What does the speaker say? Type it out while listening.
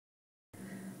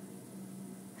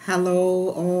Hello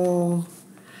all.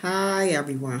 Hi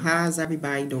everyone. How's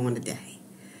everybody doing today?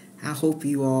 I hope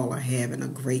you all are having a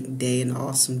great day, an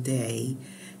awesome day,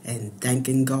 and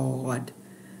thanking God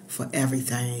for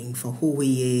everything, for who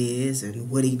He is and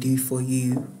what He do for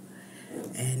you,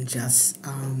 and just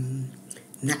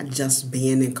not just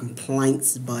being in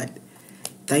complaints, but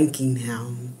thanking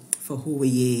Him for who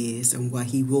He is and what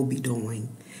He will be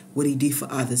doing. What He do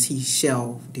for others, He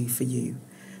shall do for you.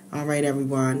 All right,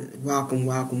 everyone. Welcome,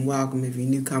 welcome, welcome. If you're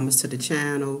newcomers to the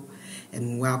channel,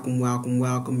 and welcome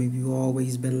if you've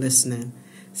always been listening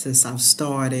since I've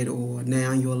started, or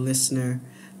now you're a listener.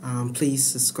 Please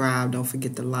subscribe. Don't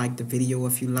forget to like the video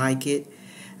if you like it.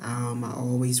 I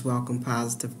always welcome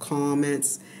positive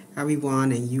comments,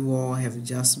 everyone, and you all have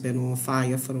just been on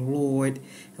fire for the Lord,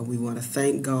 and we want to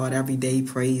thank God every day,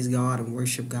 praise God, and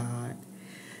worship God.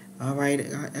 All right,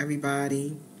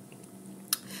 everybody.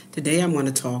 Today I'm going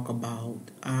to talk about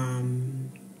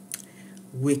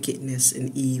wickedness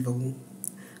and evil.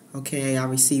 Okay, I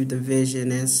received a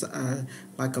vision as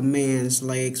like a man's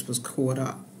legs was caught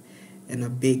up in a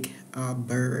big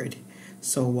bird.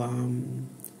 So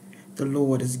the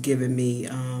Lord has given me,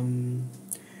 as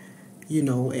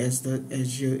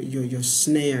you're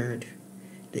snared,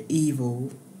 the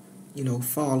evil,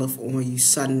 falleth on you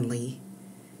suddenly.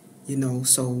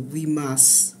 So we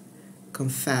must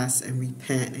confess and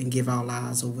repent and give our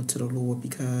lives over to the Lord,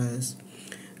 because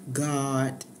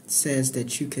God says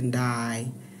that you can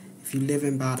die. If you're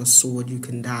living by the sword, you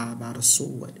can die by the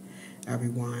sword,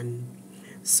 everyone.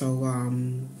 So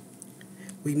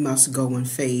we must go in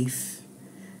faith,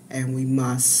 and we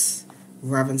must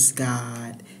reverence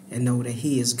God and know that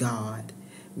He is God.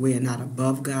 We're not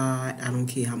above God. I don't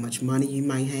care how much money you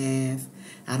might have.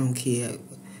 I don't care,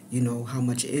 how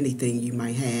much anything you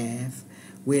might have.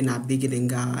 We're not bigger than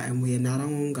God, and we're not our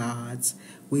own gods.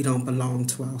 We don't belong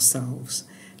to ourselves,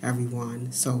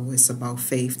 everyone. So it's about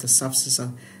faith, the substance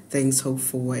of things hoped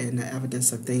for and the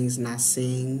evidence of things not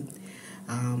seen.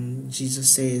 Jesus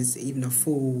says, even a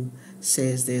fool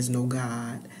says there's no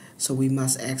God. So we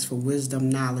must ask for wisdom,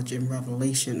 knowledge, and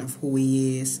revelation of who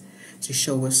He is to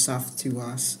show Himself to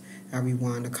us,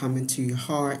 everyone, to come into your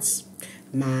hearts,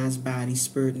 minds, bodies,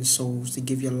 spirit, and souls, to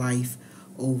give your life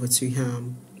over to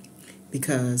Him.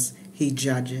 Because He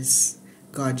judges,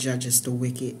 God judges the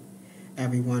wicked,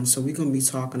 everyone. So we're going to be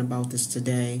talking about this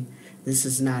today. This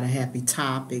is not a happy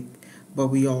topic, but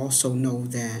we also know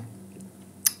that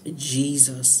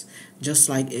Jesus, just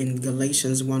like in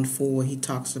Galatians 1:4, He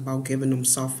talks about giving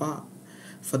Himself up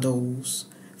for those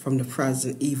from the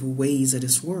present evil ways of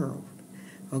this world.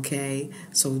 Okay?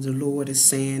 So the Lord is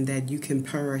saying that you can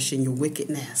perish in your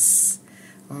wickedness.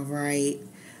 All right?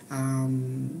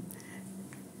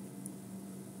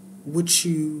 What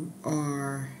you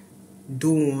are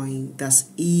doing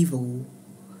that's evil,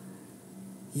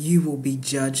 you will be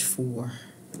judged for.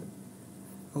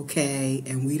 Okay?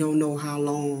 And we don't know how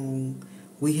long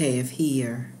we have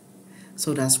here.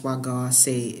 So that's why God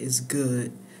said it's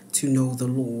good to know the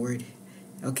Lord.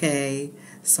 Okay?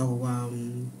 So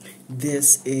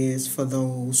this is for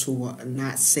those who are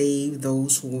not saved,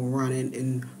 those who are running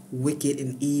in wicked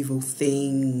and evil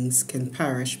things can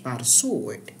perish by the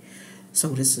sword. So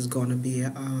this is going to be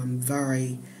a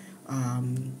very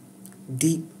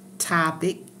deep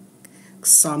topic.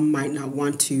 Some might not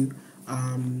want to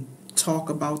talk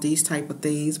about these type of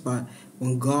things, but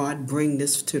when God bring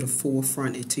this to the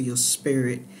forefront into your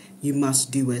spirit, you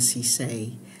must do as He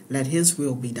say. Let His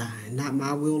will be done. Not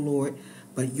my will, Lord,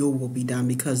 but your will be done,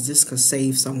 because this could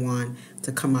save someone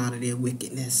to come out of their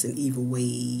wickedness and evil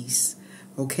ways.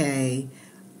 Okay?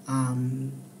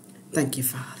 Thank you,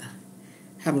 Father.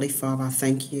 Heavenly Father, I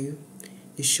thank you.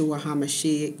 Yeshua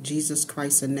HaMashiach, Jesus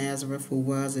Christ of Nazareth, who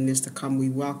was and is to come, we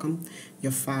welcome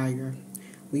your fire.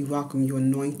 We welcome your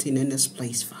anointing in this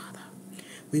place, Father.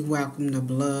 We welcome the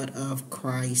blood of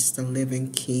Christ, the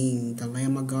living King, the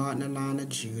Lamb of God and the Lion of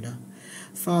Judah.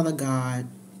 Father God,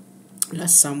 let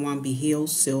someone be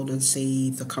healed, sealed, and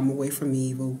saved to come away from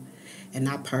evil and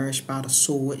not perish by the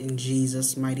sword. In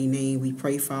Jesus' mighty name, we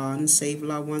pray for our unsaved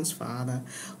loved ones, Father,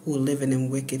 who are living in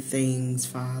wicked things,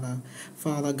 Father.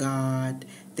 Father God,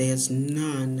 there's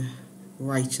none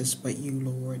righteous but you,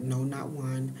 Lord. No, not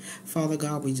one. Father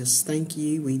God, we just thank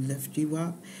you. We lift you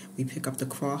up. We pick up the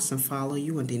cross and follow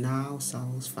you and deny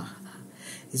ourselves, Father.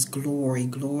 It's glory,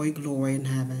 glory, glory in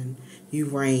heaven. You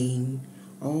reign.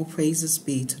 All praises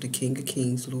be to the King of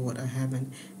Kings, Lord of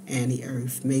heaven and the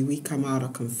earth. May we come out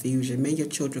of confusion. May your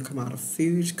children come out of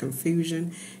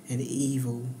confusion and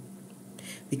evil,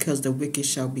 because the wicked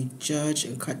shall be judged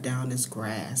and cut down as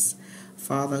grass.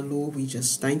 Father, Lord, we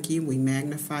just thank you. We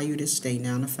magnify you this day,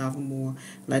 now and forevermore.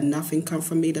 Let nothing come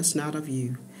from me that's not of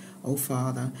you. Oh,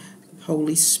 Father,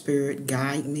 Holy Spirit,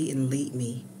 guide me and lead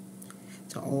me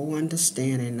to all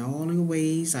understanding. In all your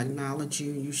ways I acknowledge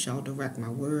you, and you shall direct my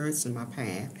words and my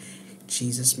path. In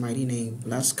Jesus' mighty name.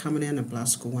 Bless coming in and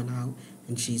bless going out.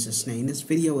 In Jesus' name. This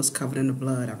video is covered in the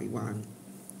blood, everyone.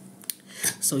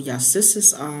 So, yes, this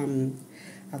is a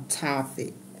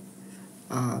topic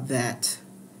that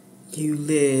you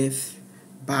live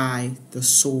by the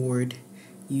sword,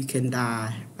 you can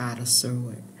die by the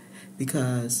sword.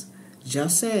 Because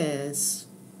just as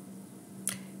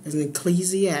in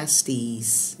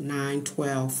Ecclesiastes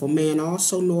 9:12, for man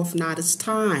also knoweth not his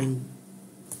time,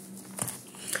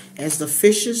 as the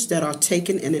fishes that are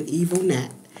taken in an evil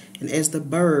net, and as the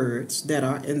birds that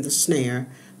are in the snare,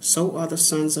 so are the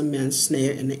sons of men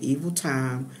snared in the evil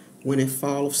time, when it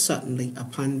falleth suddenly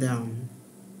upon them.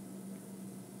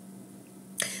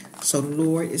 So the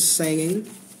Lord is saying,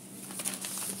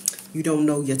 you don't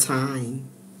know your time.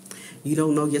 You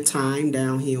don't know your time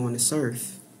down here on this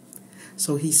earth.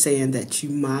 So he's saying that you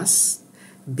must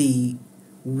be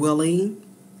willing,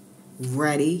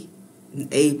 ready,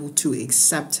 and able to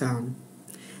accept him,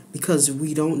 because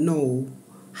we don't know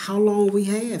how long we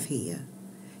have here.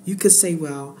 You could say,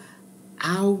 well,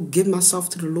 I'll give myself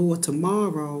to the Lord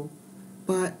tomorrow,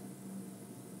 but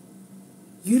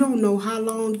you don't know how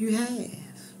long you have.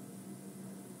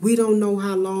 We don't know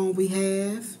how long we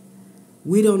have.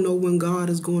 We don't know when God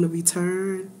is going to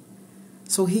return.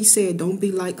 So he said, don't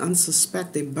be like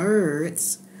unsuspected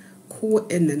birds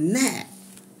caught in the net.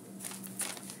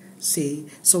 See,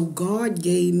 so God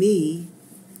gave me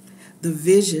the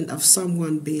vision of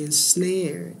someone being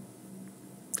snared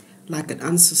like an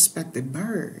unsuspected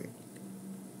bird.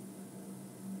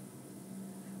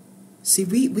 See,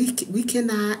 we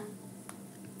cannot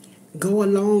go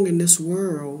along in this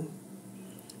world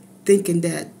thinking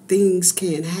that things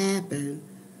can't happen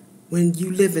when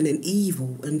you living in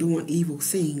evil and doing evil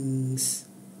things.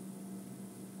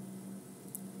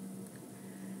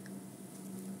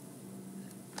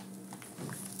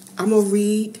 I'm going to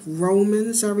read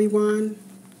Romans, everyone.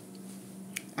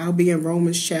 I'll be in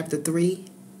Romans chapter 3.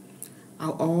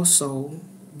 I'll also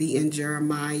be in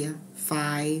Jeremiah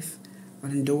 5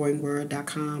 on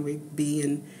EnduringWord.com. We'll be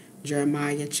in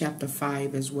Jeremiah chapter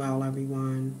 5 as well,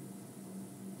 everyone.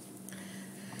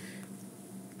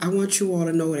 I want you all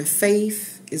to know that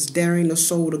faith is daring the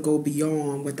soul to go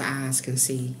beyond what the eyes can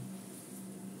see.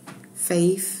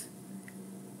 Faith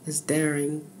is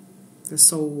daring the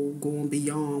soul going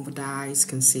beyond what the eyes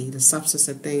can see. The substance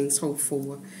of things hoped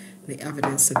for, the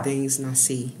evidence of things not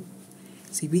seen.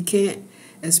 See, we can't,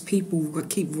 as people,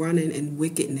 keep running in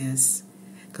wickedness,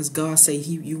 because God say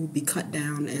you will be cut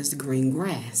down as the green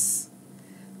grass.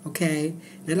 Okay?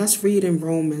 Now let's read in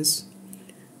Romans,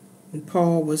 when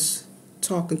Paul was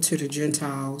talking to the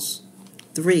Gentiles,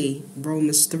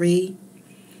 Romans 3,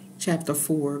 chapter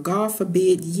 4. God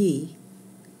forbid ye,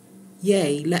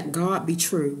 yea, let God be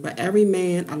true, but every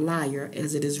man a liar,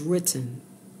 as it is written,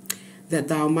 that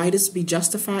thou mightest be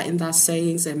justified in thy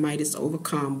sayings, and mightest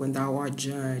overcome when thou art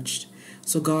judged.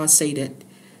 So God say that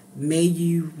may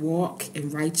you walk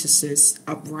in righteousness,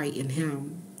 upright in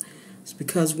him. It's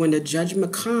because when the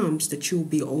judgment comes, that you will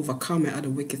be overcome of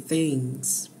the wicked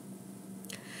things.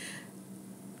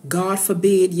 God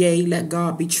forbid, yea, let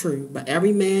God be true, but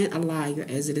every man a liar,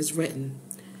 as it is written.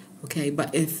 Okay,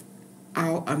 but if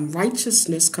our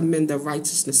unrighteousness commend the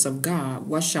righteousness of God,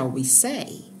 what shall we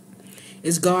say?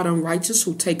 Is God unrighteous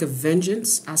who taketh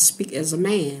vengeance? I speak as a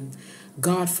man.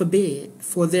 God forbid.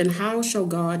 For then how shall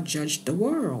God judge the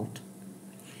world?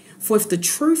 For if the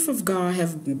truth of God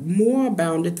have more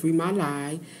abounded through my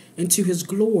lie into his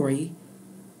glory,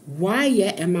 why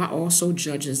yet am I also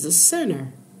judged as a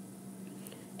sinner?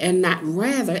 And not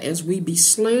rather as we be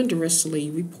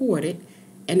slanderously reported,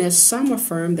 and as some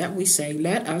affirm that we say,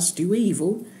 let us do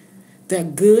evil,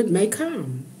 that good may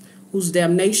come, whose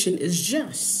damnation is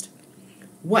just.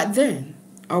 What then?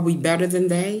 Are we better than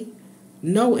they?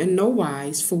 No, in no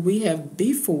wise, for we have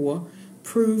before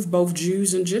proved both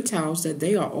Jews and Gentiles that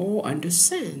they are all under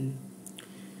sin.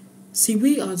 See,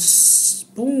 we are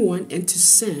born into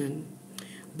sin,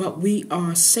 but we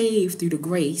are saved through the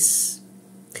grace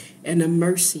and the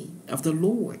mercy of the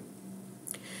Lord.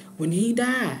 When he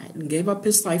died and gave up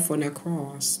his life on that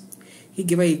cross, he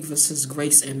gave us his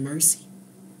grace and mercy.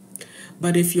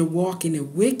 But if you're walking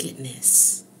in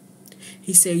wickedness,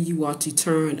 he said you ought to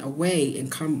turn away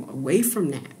and come away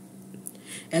from that.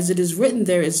 As it is written,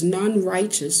 there is none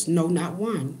righteous, no, not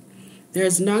one. There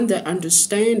is none that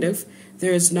understandeth,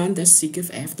 there is none that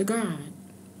seeketh after God.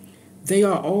 They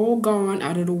are all gone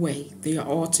out of the way. They are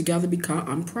altogether become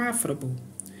unprofitable.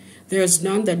 There is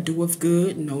none that doeth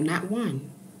good, no, not one.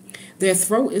 Their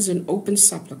throat is an open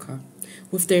sepulchre.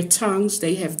 With their tongues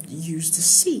they have used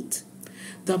deceit.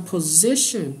 The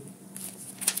poison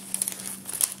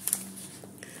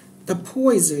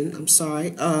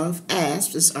of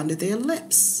asps is under their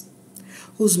lips,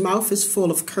 whose mouth is full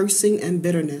of cursing and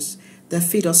bitterness. Their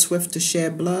feet are swift to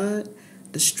shed blood.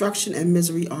 Destruction and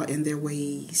misery are in their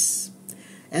ways.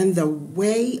 And the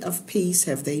way of peace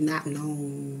have they not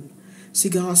known. See,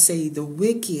 God say the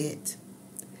wicked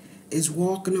is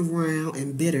walking around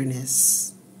in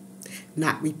bitterness,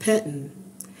 not repenting,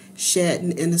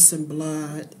 shedding innocent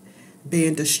blood,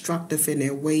 being destructive in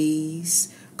their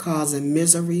ways, causing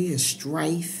misery and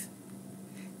strife,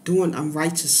 doing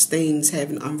unrighteous things,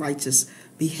 having unrighteous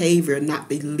behavior, not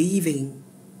believing.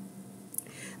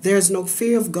 There is no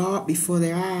fear of God before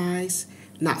their eyes,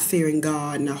 not fearing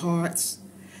God in their hearts.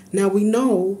 Now we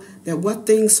know that what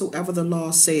things soever the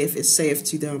law saith, it saith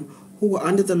to them who are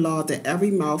under the law, that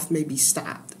every mouth may be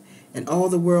stopped, and all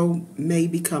the world may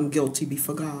become guilty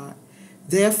before God.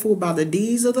 Therefore, by the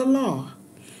deeds of the law,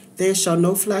 there shall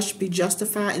no flesh be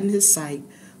justified in his sight,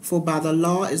 for by the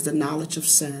law is the knowledge of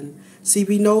sin. See,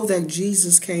 we know that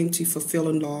Jesus came to fulfill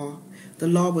the law. The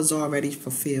law was already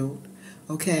fulfilled.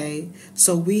 Okay?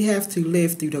 So we have to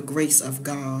live through the grace of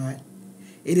God.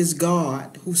 It is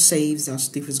God who saves us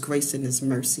through his grace and his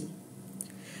mercy.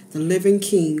 The living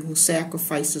King who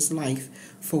sacrifices life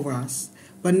for us.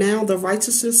 But now the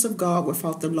righteousness of God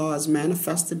without the law is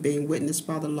manifested, being witnessed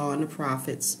by the law and the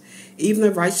prophets, even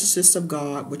the righteousness of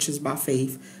God, which is by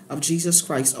faith of Jesus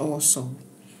Christ also,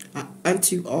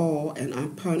 unto all and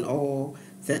upon all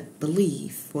that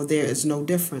believe. For there is no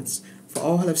difference. For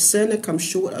all have sinned and come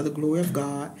short of the glory of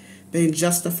God, being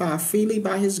justified freely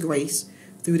by his grace,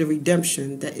 through the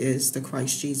redemption that is the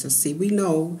Christ Jesus. See, we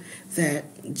know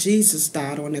that Jesus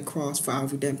died on the cross for our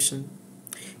redemption.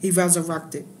 He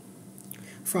resurrected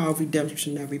for our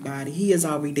redemption, everybody. He is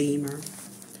our Redeemer.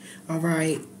 All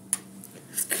right.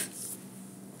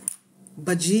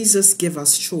 But Jesus give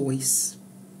us choice.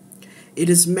 It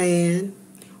is man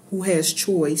who has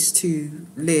choice to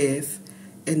live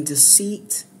in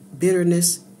deceit,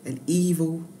 bitterness, and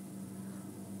evil,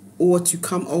 or to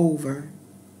come over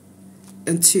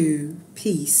into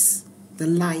peace, the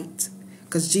light,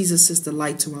 because Jesus is the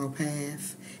light to our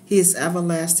path. He is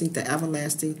everlasting, the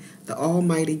everlasting, the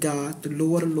Almighty God, the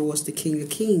Lord of lords, the King of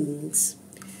kings.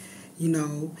 You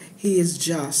know, he is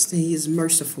just and he is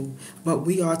merciful, but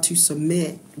we are to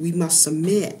submit. We must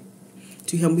submit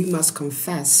to him. We must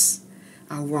confess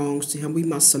our wrongs to him. We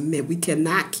must submit. We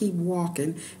cannot keep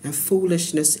walking in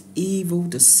foolishness, evil,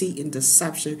 deceit, and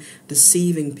deception,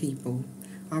 deceiving people.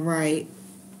 All right.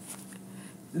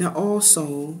 Now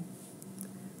also,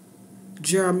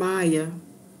 Jeremiah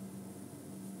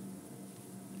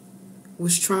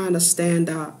was trying to stand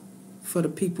up for the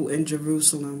people in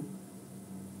Jerusalem.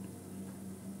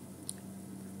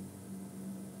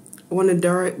 On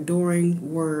the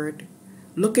enduring word,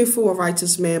 looking for a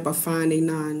righteous man but finding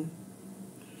none,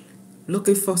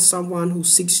 looking for someone who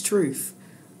seeks truth.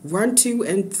 Run to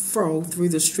and fro through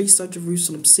the streets of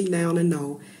Jerusalem, see now and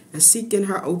know, and seek in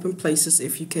her open places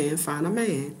if you can find a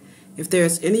man. If there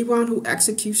is anyone who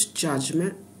executes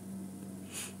judgment,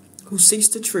 who seeks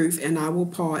the truth, and I will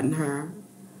pardon her.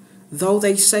 Though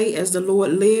they say, as the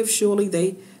Lord lives, surely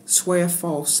they swear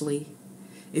falsely.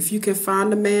 If you can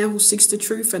find a man who seeks the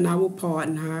truth, and I will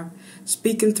pardon her.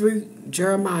 Speaking through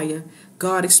Jeremiah,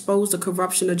 God exposed the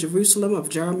corruption of Jerusalem of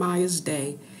Jeremiah's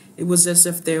day. It was as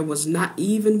if there was not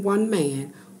even one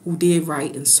man who did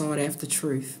right and sought after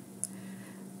truth.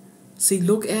 See,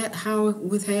 look at how it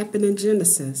would happen in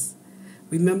Genesis.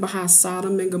 Remember how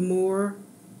Sodom and Gomorrah,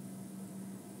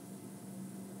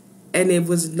 and it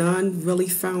was none really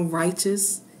found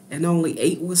righteous, and only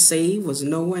 8 were saved, was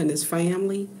Noah and his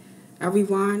family,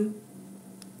 everyone.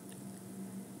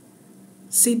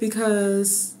 See,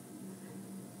 because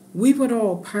we would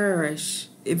all perish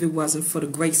if it wasn't for the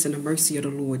grace and the mercy of the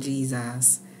Lord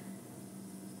Jesus.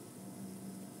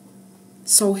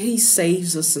 So he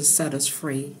saves us and set us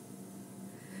free.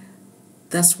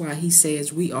 That's why he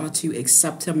says we are to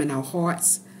accept him in our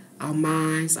hearts, our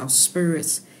minds, our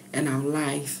spirits, and our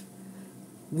life.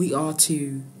 We are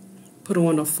to put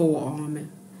on the full armor.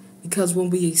 Because when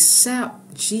we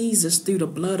accept Jesus through the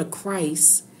blood of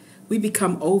Christ, we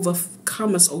become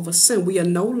overcomers over sin. We are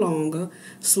no longer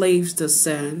slaves to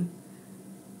sin,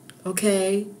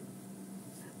 okay,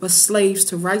 but slaves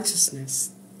to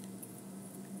righteousness.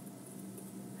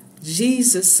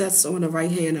 Jesus sits on the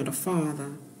right hand of the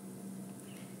Father.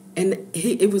 And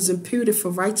it was imputed for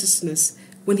righteousness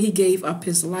when he gave up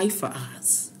his life for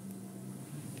us.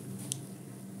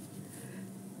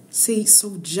 See,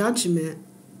 so judgment,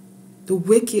 the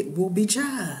wicked will be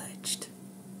judged.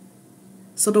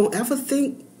 So don't ever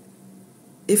think,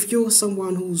 if you're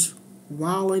someone who's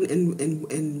wallowing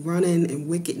and running in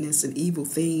wickedness and evil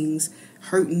things,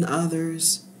 hurting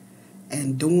others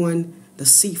and doing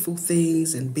deceitful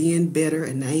things and being bitter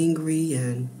and angry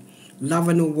and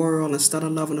loving the world instead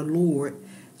of loving the Lord,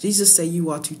 Jesus said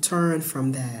you are to turn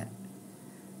from that,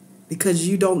 because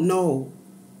you don't know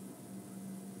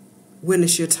when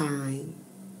it's your time.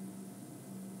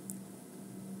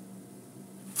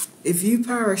 If you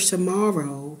perish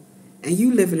tomorrow and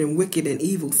you living in wicked and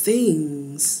evil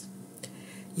things,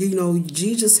 you know,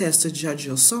 Jesus has to judge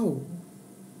your soul.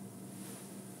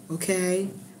 Okay?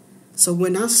 So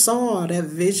when I saw that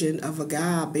vision of a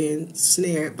guy being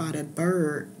snared by that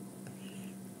bird,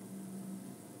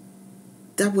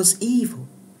 that was evil.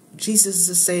 Jesus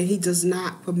is saying he does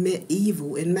not permit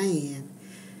evil in man.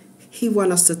 He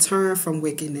wants us to turn from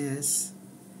wickedness.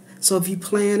 So if you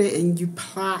plan it and you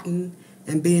plotting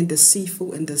and being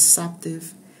deceitful and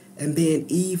deceptive and being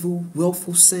evil,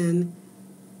 willful sin,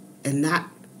 and not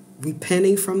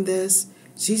repenting from this,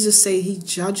 Jesus say he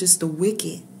judges the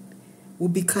wicked will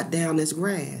be cut down as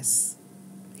grass.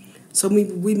 So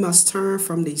we must turn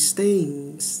from these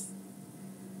things.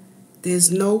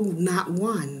 There's not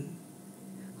one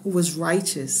who is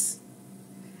righteous.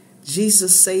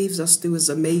 Jesus saves us through his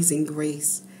amazing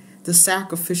grace, the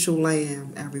sacrificial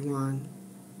lamb, everyone.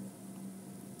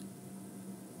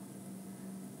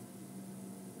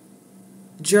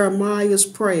 Jeremiah's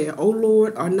prayer, O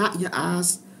Lord, are not your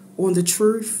eyes on the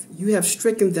truth? You have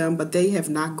stricken them, but they have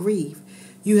not grieved.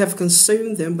 You have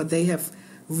consumed them, but they have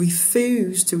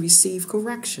refused to receive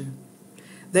correction.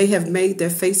 They have made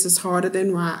their faces harder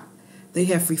than rock. They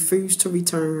have refused to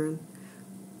return.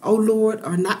 O Lord,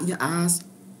 are not your eyes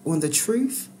on the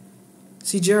truth?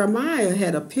 See, Jeremiah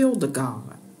had appealed to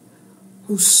God,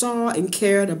 who saw and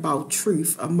cared about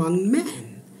truth among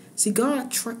men. See,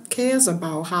 God cares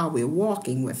about how we're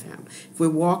walking with him. If we're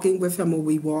walking with him, or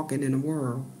we walking in the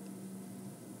world.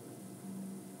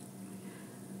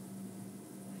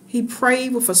 He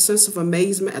prayed with a sense of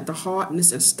amazement at the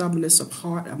hardness and stubbornness of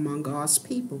heart among God's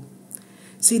people.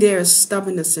 See, there is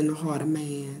stubbornness in the heart of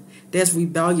man. There's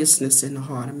rebelliousness in the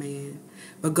heart of man.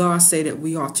 But God said that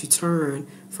we ought to turn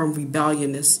from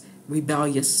rebelliousness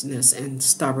and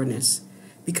stubbornness.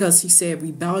 Because he said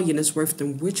rebellion is worse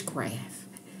than witchcraft.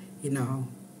 You know,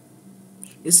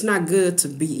 it's not good to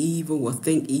be evil or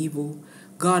think evil.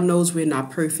 God knows we're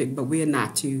not perfect, but we're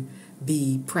not to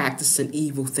be practicing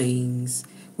evil things.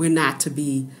 We're not to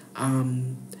be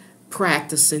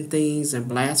practicing things and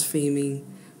blaspheming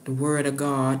the word of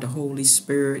God, the Holy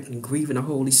Spirit, and grieving the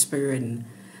Holy Spirit, and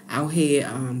out here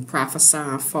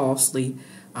prophesying falsely,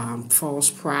 false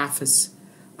prophets.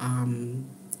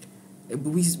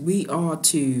 We are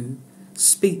to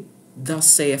speak,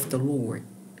 thus saith the Lord.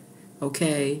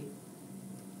 Okay?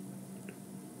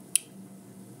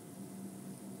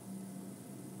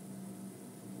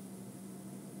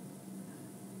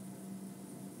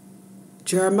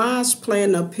 Jeremiah's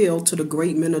plan appealed to the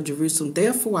great men of Jerusalem.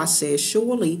 Therefore I said,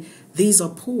 surely these are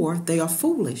poor, they are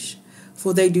foolish,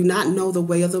 for they do not know the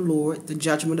way of the Lord, the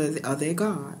judgment of their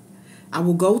God. I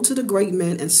will go to the great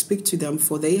men and speak to them,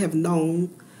 for they have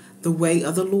known the way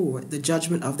of the Lord, the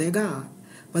judgment of their God.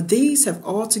 But these have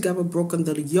altogether broken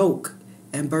the yoke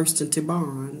and burst into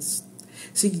bonds.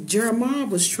 See, Jeremiah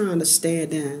was trying to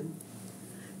stand in,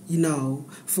 you know,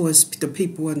 for the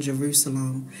people in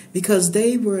Jerusalem, because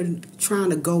they were trying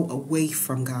to go away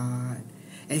from God.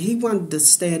 And he wanted to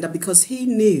stand up because he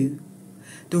knew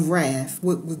the wrath,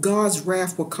 God's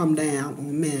wrath will come down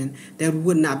on men. That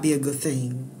would not be a good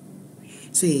thing.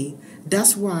 See,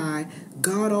 that's why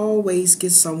God always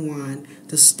gets someone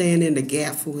to stand in the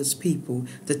gap for his people,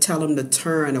 to tell them to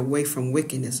turn away from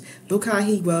wickedness. Look how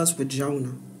he was with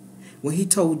Jonah. When he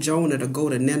told Jonah to go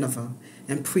to Nineveh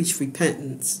and preach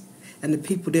repentance, and the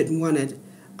people didn't want to,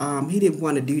 he didn't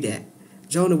want to do that.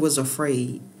 Jonah was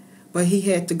afraid, but he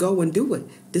had to go and do it.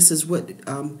 This is what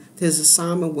his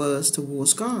assignment was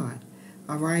towards God.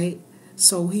 All right?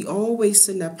 So he always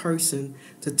sent that person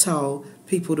to tell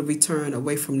people to return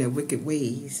away from their wicked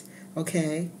ways.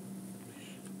 Okay?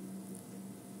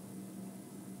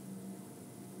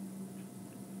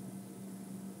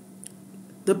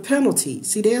 The penalty.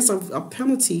 See, there's a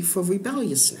penalty for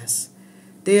rebelliousness.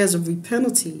 There's a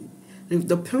penalty.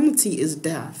 The penalty is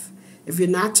death. If you're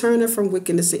not turning from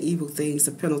wickedness and evil things,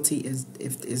 the penalty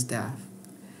is death.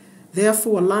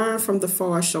 Therefore, a lion from the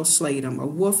forest shall slay them. A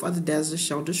wolf of the desert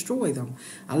shall destroy them.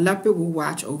 A leopard will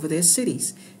watch over their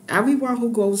cities. Everyone who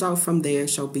goes out from there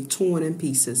shall be torn in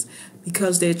pieces,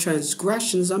 because their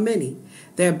transgressions are many.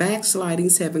 Their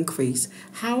backslidings have increased.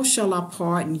 How shall I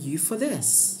pardon you for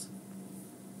this?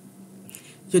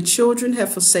 Your children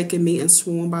have forsaken me and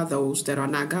sworn by those that are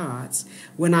not gods,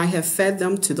 when I have fed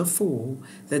them to the full,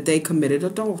 that they committed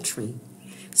adultery.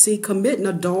 See, committing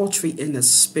adultery in the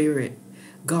spirit,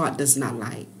 God does not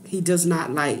like. He does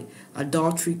not like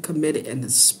adultery committed in the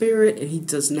spirit, and he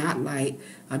does not like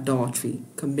adultery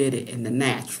committed in the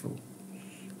natural.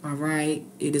 All right?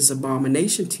 It is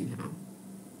abomination to him.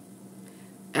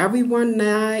 Everyone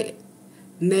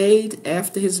neighed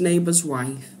after his neighbor's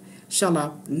wife. Shall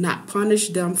I not punish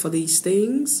them for these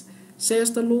things,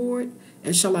 says the Lord?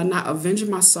 And shall I not avenge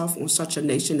myself on such a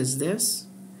nation as this?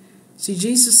 See,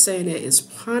 Jesus saying there is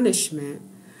punishment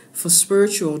for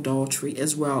spiritual adultery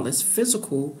as well as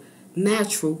physical,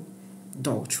 natural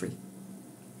adultery.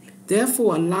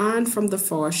 Therefore, a lion from the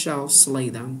forest shall slay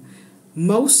them.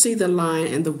 Most see the lion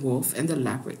and the wolf and the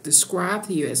leopard described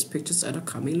here as pictures of the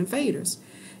coming invaders.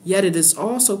 Yet it is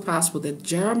also possible that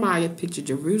Jeremiah pictured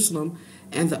Jerusalem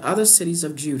and the other cities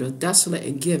of Judah desolate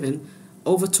and given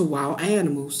over to wild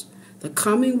animals. The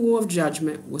coming war of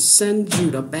judgment will send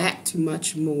Judah back to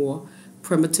much more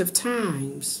primitive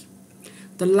times.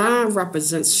 The lion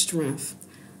represents strength,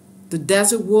 the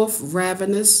desert wolf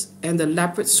ravenous, and the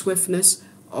leopard swiftness,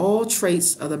 all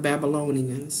traits of the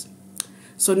Babylonians.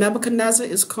 So Nebuchadnezzar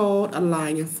is called a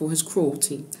lion for his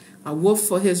cruelty, a wolf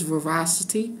for his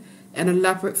voracity, and a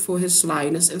leopard for his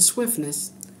slyness and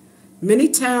swiftness. Many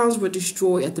towns were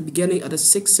destroyed at the beginning of the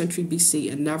 6th century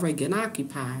BC and never again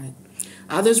occupied.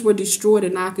 Others were destroyed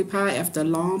and occupied after a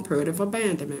long period of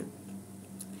abandonment.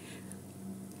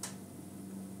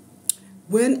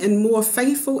 When in more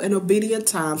faithful and obedient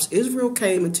times Israel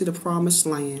came into the promised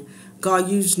land, God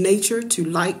used nature to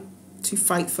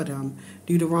fight for them.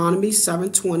 Deuteronomy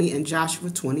 7:20 and Joshua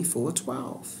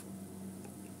 24:12.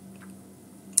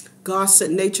 God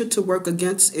sent nature to work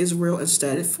against Israel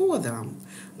instead of for them.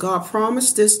 God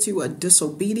promised this to a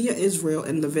disobedient Israel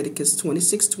in Leviticus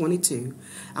 26:22.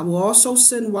 I will also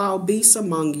send wild beasts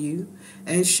among you,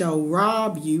 and shall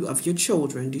rob you of your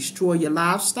children, destroy your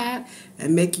livestock,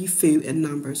 and make you few in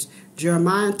numbers.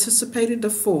 Jeremiah anticipated the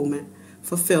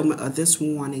fulfillment of this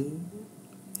warning.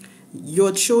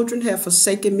 Your children have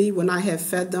forsaken me when I have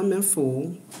fed them in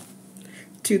full,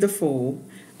 to the full.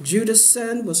 Judah's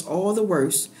sin was all the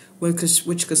worse,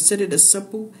 which considered a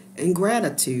simple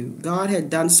ingratitude. God had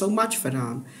done so much for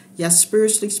them, yet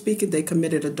spiritually speaking, they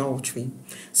committed adultery.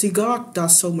 See, God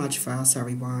does so much for us,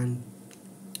 everyone.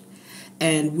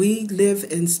 And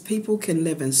people can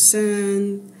live in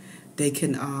sin. They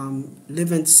can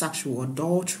live in sexual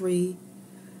adultery,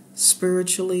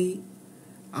 spiritually.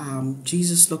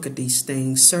 Jesus looked at these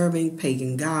things, serving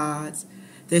pagan gods.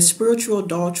 Their spiritual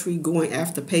adultery, going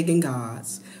after pagan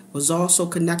gods, was also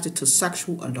connected to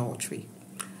sexual adultery.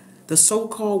 The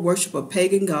so-called worship of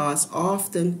pagan gods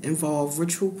often involve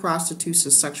ritual prostitution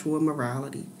and sexual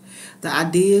immorality. The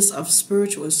ideas of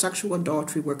spiritual and sexual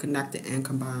adultery were connected and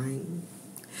combined.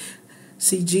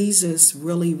 See, Jesus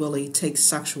really takes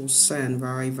sexual sin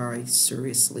very, very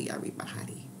seriously,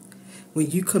 everybody. When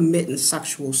you commit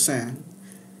sexual sin,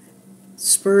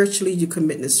 spiritually, you're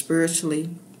committing it spiritually,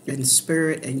 in the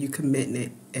spirit, and you committing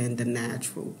it in the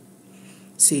natural.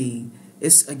 See,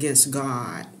 it's against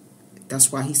God.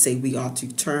 That's why he say we ought to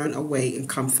turn away and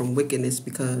come from wickedness,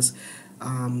 because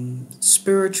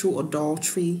spiritual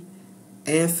adultery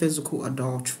and physical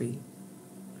adultery,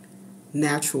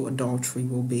 natural adultery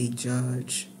will be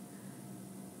judged.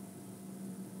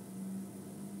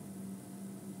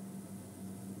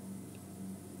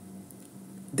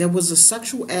 There was a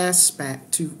sexual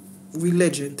aspect to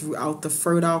religion throughout the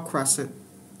Fertile Crescent.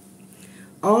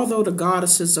 Although the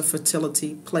goddesses of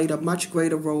fertility played a much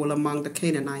greater role among the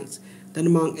Canaanites than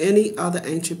among any other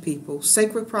ancient people,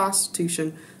 sacred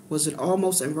prostitution was an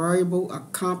almost invariable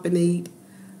accompaniment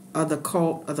of the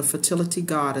cult of the fertility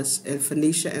goddess in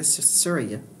Phoenicia and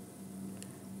Syria.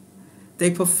 They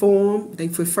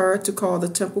preferred to call the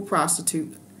temple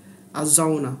prostitute a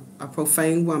zona, a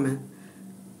profane woman,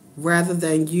 rather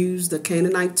than use the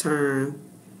Canaanite term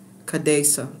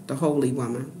Kadesa, the holy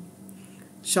woman.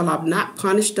 Shall I not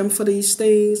punish them for these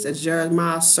things? As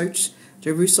Jeremiah searched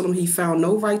Jerusalem, he found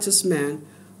no righteous men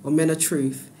or men of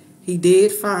truth. He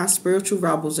did find spiritual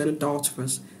rebels and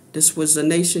adulterers. This was the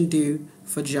nation due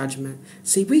for judgment.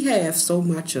 See, we have so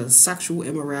much of sexual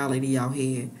immorality out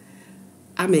here.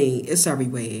 I mean, it's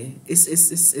everywhere. It's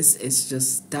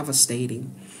just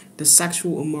devastating. The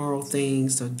sexual immoral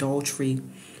things, the adultery,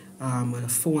 the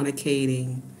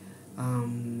fornicating,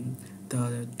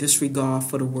 the disregard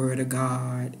for the word of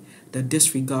God, the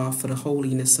disregard for the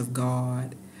holiness of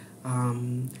God.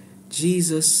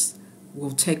 Jesus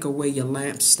will take away your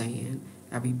lampstand,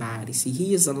 everybody. See,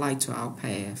 he is a light to our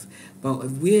path. But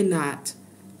if we're not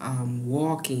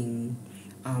walking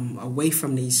away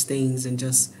from these things and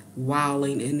just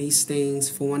wallowing in these things,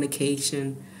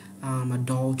 fornication,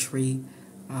 adultery,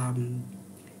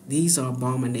 these are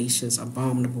abominations,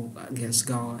 abominable against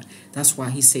God. That's why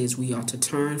he says we are to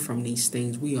turn from these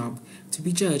things. We are to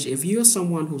be judged. If you're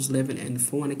someone who's living in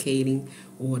fornicating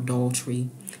or adultery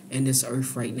in this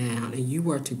earth right now, and you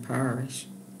were to perish,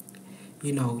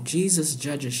 you know, Jesus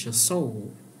judges your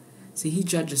soul. See, he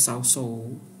judges our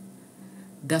soul.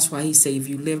 That's why he says if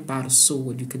you live by the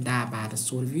sword, you can die by the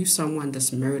sword. If you're someone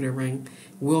that's murdering,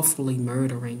 willfully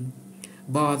murdering,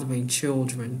 bothering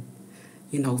children,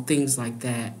 you know, things like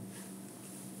that,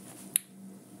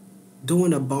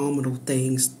 doing abominable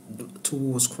things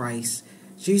towards Christ,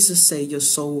 Jesus said your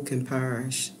soul can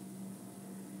perish.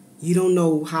 You don't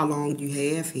know how long you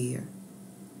have here.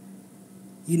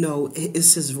 You know,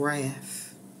 it's his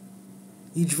wrath.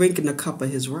 You drinking the cup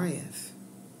of his wrath.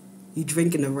 You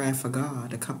drinking the wrath of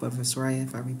God, the cup of his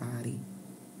wrath, everybody.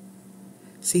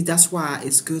 See, that's why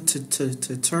it's good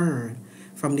to turn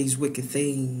from these wicked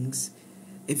things.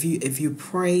 If you're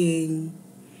praying,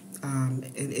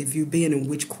 and if you're being in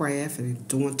witchcraft and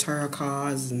doing tarot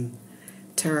cards and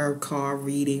tarot card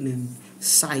reading and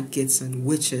psychics and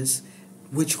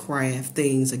witchcraft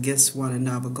things against one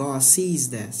another, God sees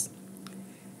this.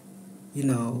 You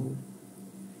know,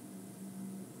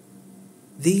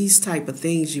 these type of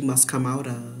things you must come out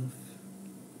of.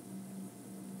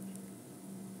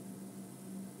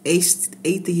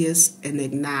 Atheists and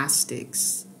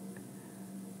agnostics,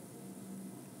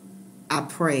 I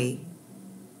pray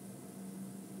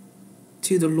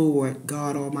to the Lord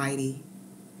God Almighty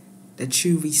that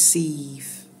you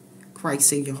receive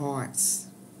Christ in your hearts.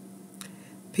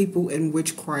 People in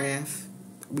witchcraft,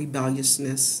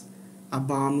 rebelliousness,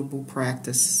 abominable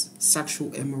practice,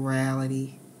 sexual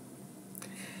immorality,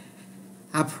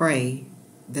 I pray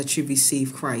that you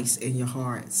receive Christ in your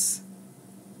hearts.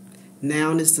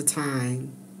 Now is the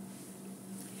time,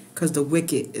 because the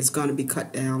wicked is going to be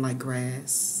cut down like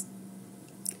grass.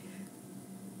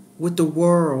 What the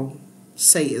world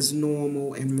say is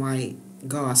normal and right,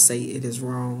 God say it is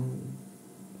wrong.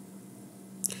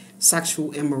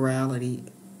 Sexual immorality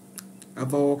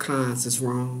of all kinds is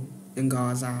wrong in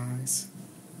God's eyes.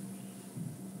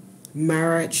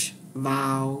 Marriage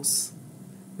vows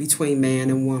between man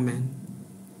and woman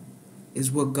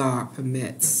is what God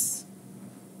permits.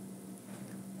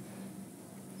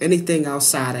 Anything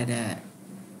outside of that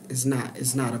is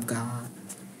not of God.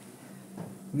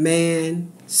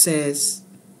 Man says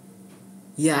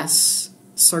yes,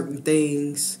 certain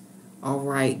things, all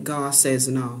right, God says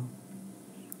no.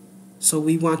 So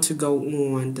we want to go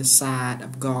on the side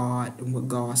of God and what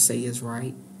God say is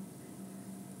right.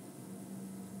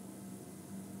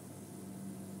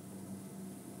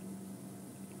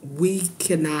 We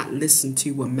cannot listen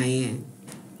to what man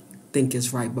think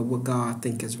is right, but what God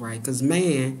think is right. Because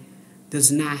man does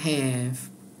not have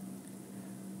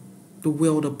the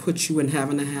will to put you in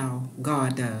heaven or hell.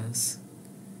 God does.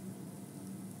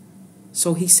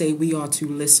 So he say we are to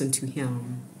listen to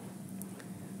him.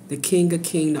 The King of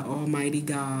Kings, the Almighty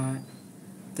God,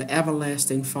 the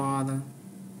everlasting Father.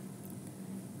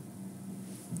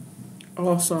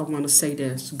 Also, I want to say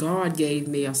this. God gave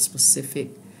me a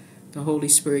specific, the Holy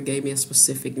Spirit gave me a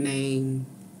specific name.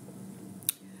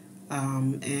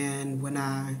 And when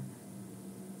I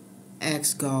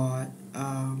asked God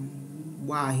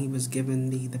why he was giving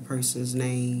me the person's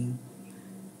name,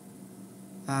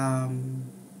 I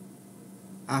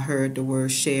heard the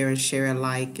word share and share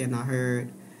alike, and I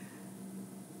heard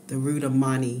the root of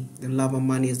money, the love of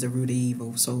money is the root of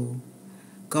evil. So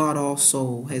God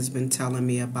also has been telling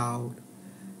me about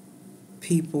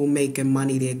people making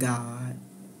money their God.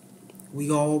 We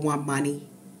all want money.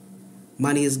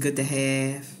 Money is good to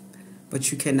have, but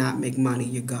you cannot make money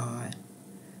your God.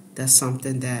 That's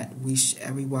something that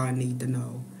everyone need to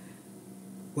know.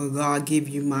 When God give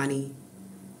you money,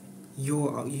 you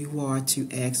are to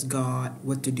ask God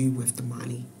what to do with the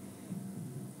money,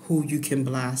 who you can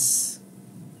bless.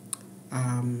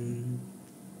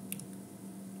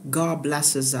 God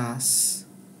blesses us,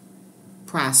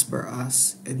 prosper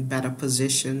us in better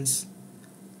positions,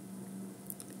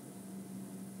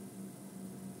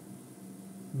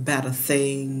 better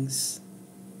things.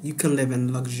 You can live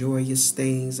in luxurious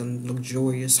things and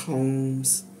luxurious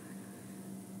homes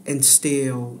and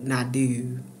still not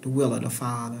do the will of the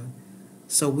Father.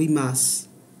 So we must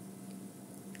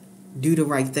do the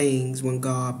right things when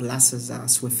God blesses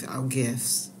us with our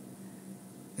gifts.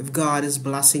 If God is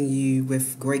blessing you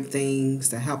with great things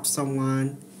to help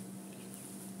someone,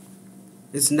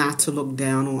 it's not to look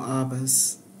down on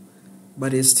others,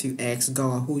 but it's to ask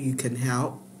God who you can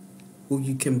help, who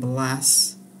you can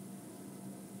bless.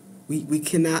 We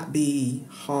cannot be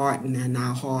hardened in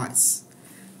our hearts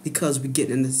because we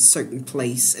get in a certain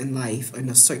place in life, in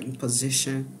a certain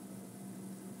position.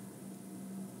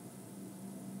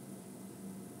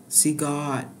 See,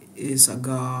 God is a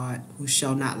God who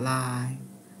shall not lie.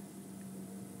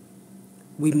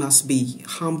 We must be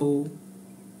humble,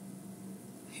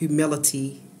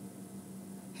 humility,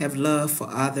 have love for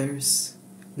others,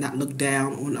 not look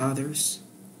down on others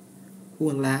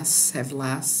who are less, have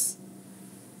less.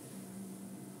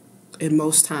 And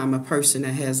most time, a person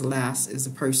that has less is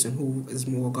a person who is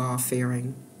more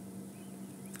God-fearing.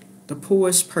 The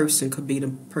poorest person could be the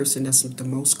person that's the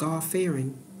most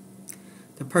God-fearing.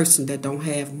 The person that don't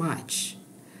have much.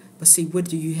 But see, what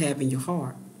do you have in your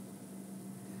heart?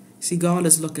 See, God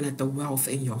is looking at the wealth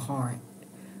in your heart.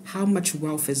 How much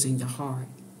wealth is in your heart?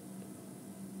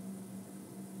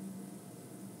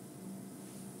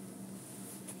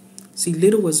 See,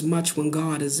 little is much when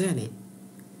God is in it.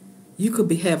 You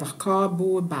could have a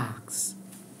cardboard box.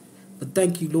 But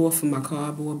thank you, Lord, for my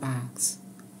cardboard box.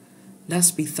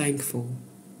 Let's be thankful.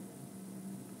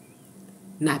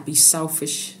 Not be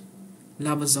selfish,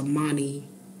 lovers of money,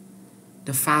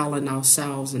 defiling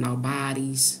ourselves and our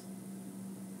bodies.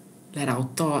 Let our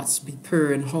thoughts be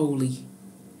pure and holy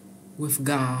with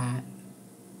God.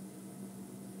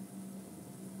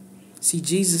 See,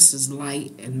 Jesus is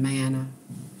light and manna.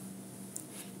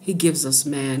 He gives us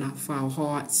manna for our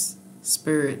hearts,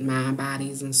 spirit, mind,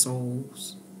 bodies, and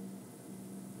souls.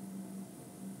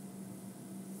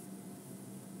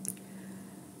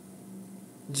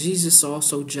 Jesus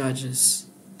also judges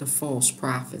the false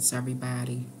prophets,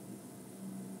 everybody.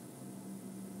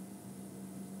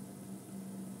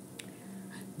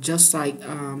 Just like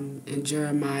in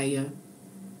Jeremiah,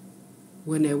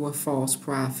 when there were false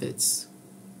prophets,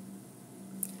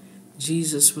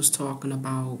 Jesus was talking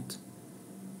about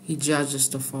he judges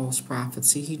the false prophets.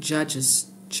 See, he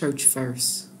judges church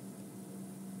first.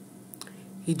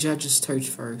 He judges church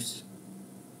first.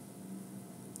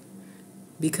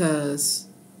 Because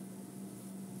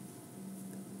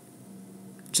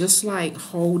just like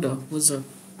Huldah was a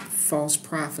false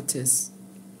prophetess,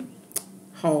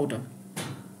 Huldah,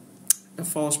 the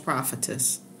false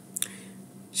prophetess,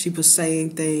 she was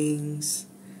saying things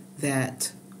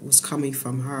that was coming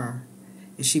from her,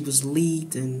 and she was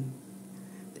leading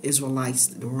the Israelites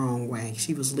the wrong way.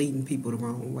 She was leading people the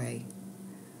wrong way.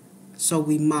 So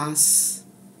we must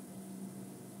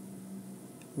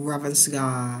reverence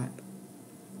God.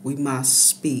 We must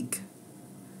speak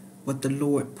what the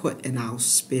Lord put in our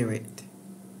spirit,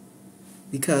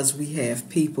 because we have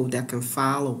people that can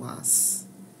follow us.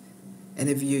 And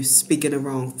if you're speaking the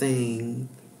wrong thing,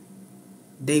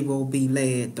 they will be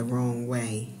led the wrong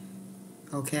way.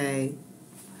 Okay?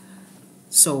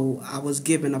 So I was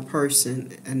given a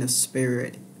person in the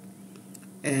spirit,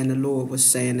 and the Lord was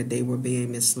saying that they were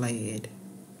being misled.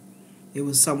 It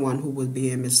was someone who was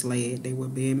being misled. They were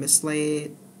being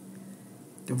misled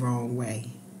the wrong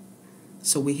way.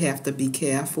 So we have to be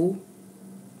careful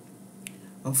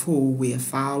of who we are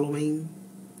following,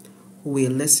 who we are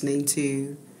listening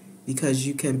to, because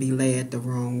you can be led the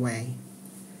wrong way.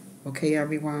 Okay,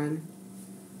 everyone?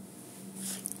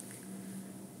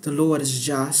 The Lord is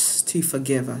just to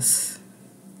forgive us.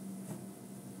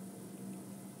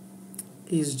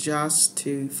 He is just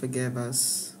to forgive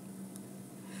us.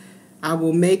 I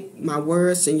will make my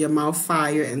words in your mouth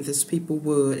fire, and this people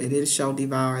wood, and it shall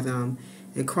devour them.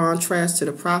 In contrast to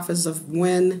the prophets of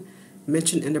wind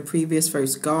mentioned in the previous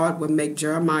verse, God would make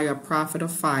Jeremiah a prophet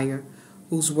of fire,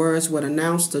 whose words would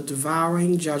announce the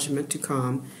devouring judgment to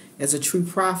come. As a true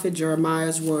prophet,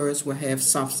 Jeremiah's words will have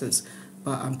substance,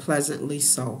 but unpleasantly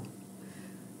so.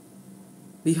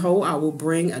 Behold, I will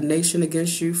bring a nation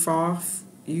against you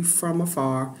from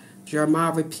afar.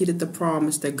 Jeremiah repeated the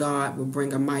promise that God would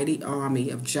bring a mighty army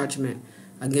of judgment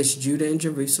against Judah and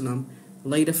Jerusalem,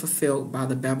 later fulfilled by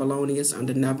the Babylonians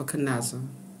under Nebuchadnezzar.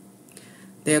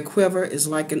 Their quiver is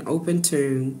like an open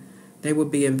tomb. They will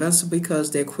be invincible because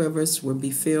their quivers will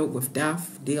be filled with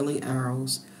death-dealing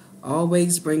arrows,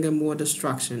 always bringing more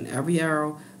destruction. Every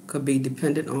arrow could be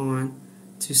depended on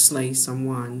to slay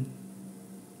someone.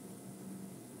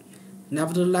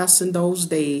 Nevertheless, in those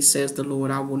days, says the Lord,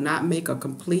 I will not make a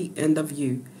complete end of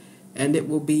you. And it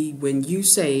will be when you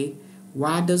say,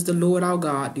 why does the Lord our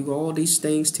God do all these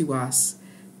things to us?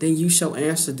 Then you shall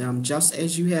answer them, just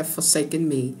as you have forsaken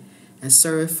me, and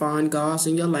served foreign gods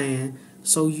in your land,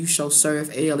 so you shall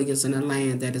serve aliens in a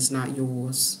land that is not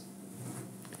yours.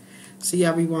 See,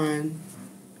 everyone,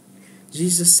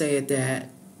 Jesus said that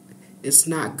it's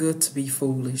not good to be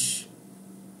foolish.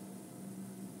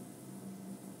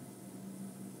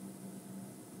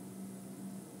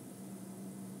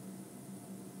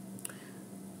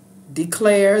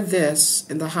 Declare this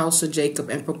in the house of Jacob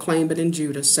and proclaim it in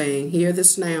Judah, saying, hear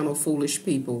this now, O foolish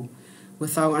people,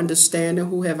 without understanding,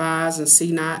 who have eyes and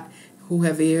see not, who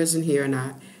have ears and hear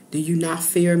not. Do you not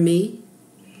fear me,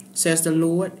 says the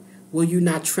Lord? Will you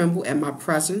not tremble at my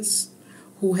presence,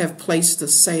 who have placed the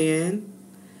sand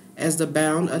as the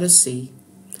bound of the sea,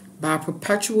 by a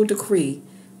perpetual decree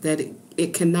that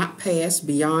it cannot pass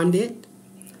beyond it?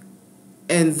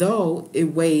 And though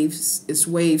its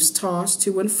waves toss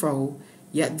to and fro,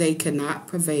 yet they cannot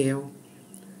prevail.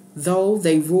 Though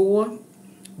they roar,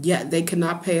 yet they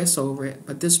cannot pass over it.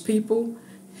 But this people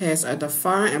has a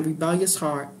defiant and rebellious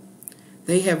heart.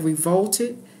 They have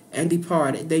revolted and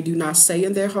departed. They do not say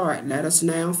in their heart, let us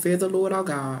now fear the Lord our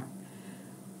God,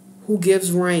 who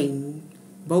gives rain,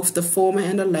 both the former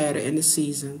and the latter in the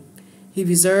season. He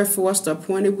reserved for us the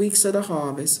appointed weeks of the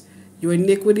harvest. Your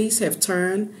iniquities have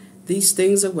turned these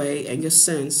things away, and your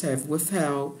sins have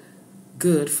withheld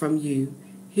good from you.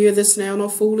 Hear this now, O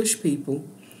foolish people.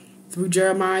 Through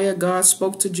Jeremiah, God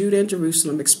spoke to Judah and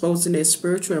Jerusalem, exposing their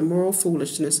spiritual and moral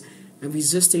foolishness and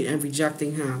resisting and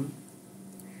rejecting him.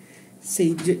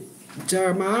 See,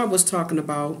 Jeremiah was talking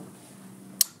about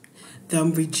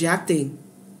them rejecting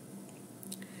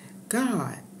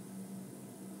God.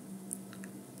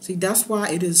 See, that's why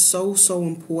it is so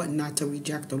important not to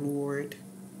reject the Lord.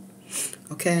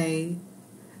 Okay?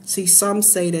 See, some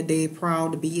say that they're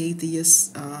proud to be atheists.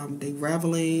 They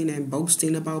reveling and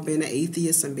boasting about being an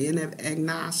atheist and being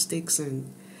agnostics.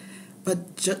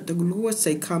 But the Lord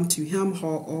say, come to him,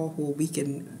 all who are weak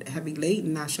and heavy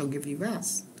laden, I shall give you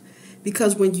rest.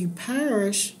 Because when you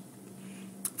perish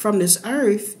from this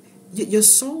earth, your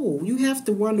soul, you have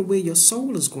to wonder where your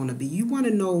soul is going to be. You want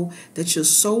to know that your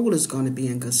soul is going to be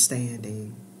in good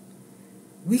standing.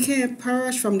 We can't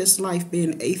perish from this life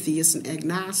being atheists and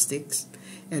agnostics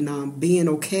and being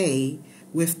okay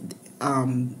with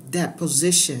that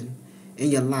position in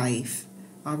your life.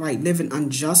 All right, living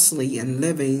unjustly and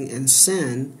living in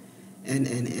sin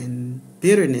and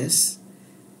bitterness,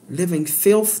 living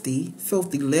filthy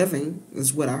living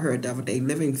is what I heard the other day,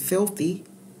 living filthy.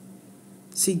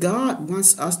 See, God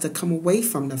wants us to come away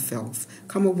from the filth,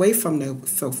 come away from the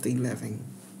filthy living.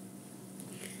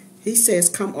 He says,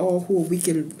 come all who are weak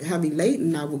and heavy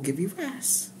laden, I will give you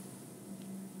rest.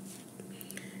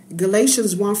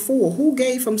 Galatians 1:4, who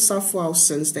gave himself for our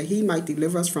sins that he might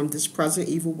deliver us from this present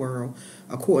evil world,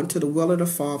 according to the will of the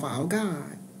Father our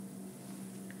God.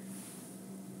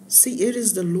 See, it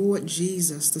is the Lord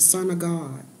Jesus, the Son of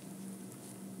God,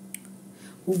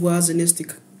 who was and is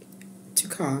to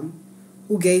come,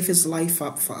 who gave his life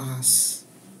up for us.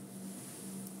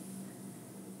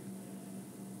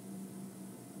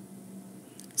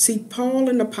 See, Paul,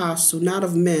 an apostle, not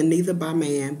of men, neither by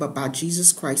man, but by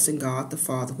Jesus Christ and God the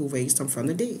Father, who raised him from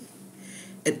the dead.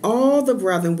 And all the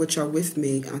brethren which are with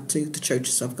me unto the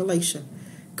churches of Galatia.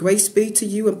 Grace be to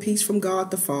you and peace from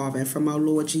God the Father and from our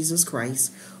Lord Jesus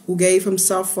Christ, who gave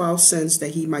himself for our sins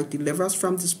that he might deliver us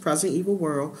from this present evil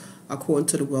world, according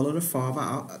to the will of the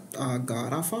Father, our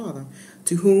God our Father,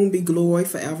 to whom be glory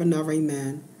forever and ever.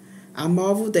 Amen. I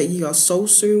marvel that ye are so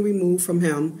soon removed from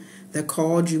him that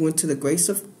called you into the grace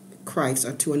of Christ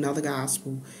unto another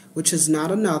gospel, which is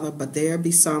not another, but there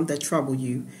be some that trouble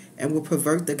you, and will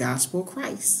pervert the gospel of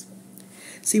Christ.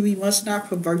 See, we must not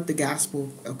pervert the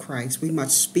gospel of Christ. We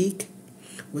must speak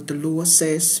what the Lord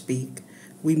says speak.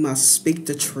 We must speak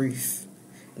the truth,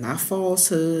 not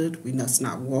falsehood. We must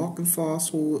not walk in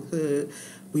falsehood.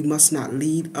 We must not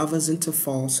lead others into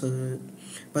falsehood.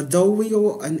 But though we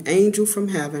are an angel from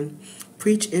heaven,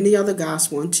 preach any other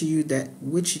gospel unto you that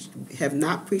which have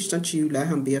not preached unto you, let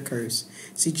him be accursed.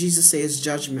 See, Jesus says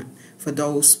judgment for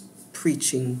those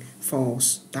preaching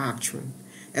false doctrine.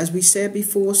 As we said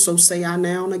before, so say I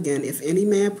now and again, if any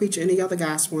man preach any other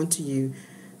gospel unto you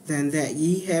than that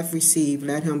ye have received,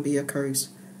 let him be accursed.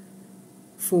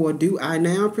 For do I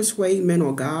now persuade men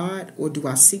or God, or do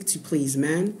I seek to please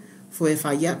men? For if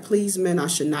I yet please men, I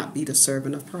should not be the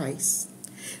servant of Christ.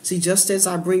 See, just as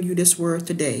I bring you this word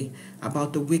today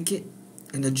about the wicked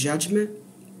and the judgment,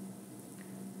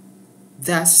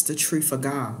 that's the truth of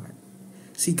God.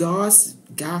 See, God's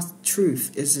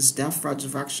truth is his death,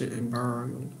 resurrection, and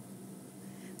burial.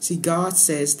 See, God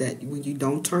says that when you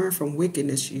don't turn from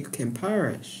wickedness, you can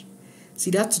perish.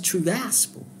 See, that's the true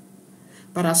gospel.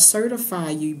 But I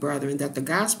certify you, brethren, that the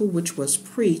gospel which was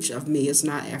preached of me is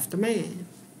not after man.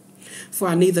 For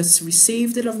I neither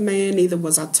received it of man, neither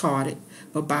was I taught it,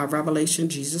 but by revelation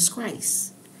of Jesus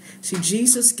Christ. See,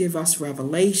 Jesus give us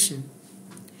revelation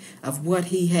of what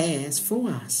he has for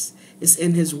us. It's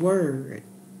in his word.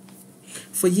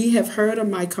 For ye have heard of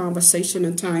my conversation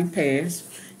in time past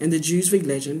in the Jews'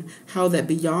 religion, how that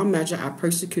beyond measure I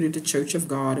persecuted the church of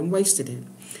God and wasted it,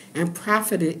 and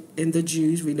profited in the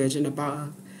Jews' religion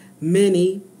above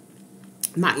many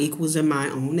my equals in my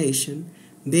own nation,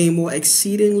 being more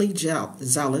exceedingly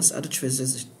zealous of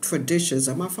the traditions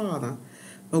of my father.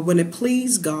 But when it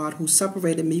pleased God, who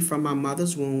separated me from my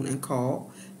mother's womb and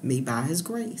called me by his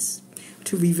grace,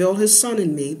 to reveal his Son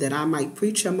in me, that I might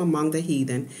preach him among the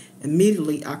heathen,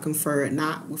 immediately I conferred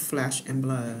not with flesh and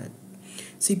blood.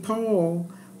 See, Paul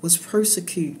was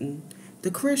persecuting the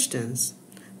Christians,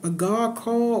 but God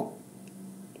called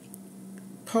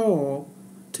Paul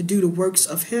to do the works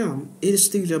of him. It is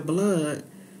through the blood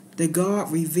that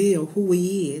God revealed who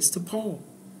he is to Paul,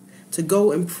 to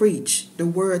go and preach the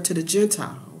word to the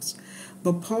Gentiles.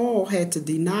 But Paul had to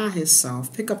deny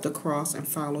himself, pick up the cross, and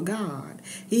follow God.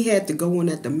 He had to go on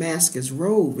that Damascus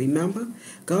road, remember?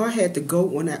 God had to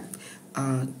go on that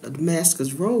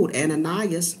Damascus road.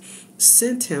 Ananias was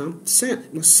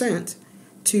sent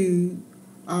to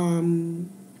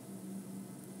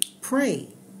pray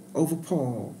over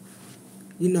Paul,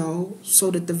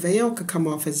 so that the veil could come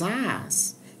off his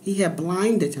eyes. He had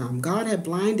blinded him. God had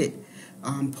blinded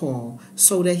Paul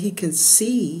so that he could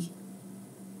see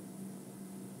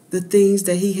the things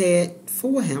that he had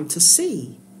for him to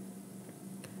see.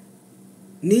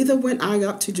 Neither went I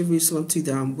up to Jerusalem to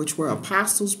them which were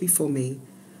apostles before me,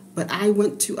 but I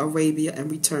went to Arabia and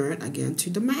returned again to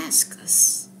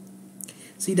Damascus.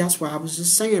 See, that's what I was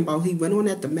just saying about. He went on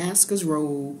that Damascus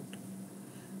road,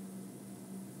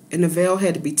 and the veil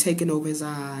had to be taken off his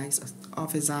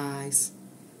eyes.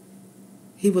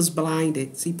 He was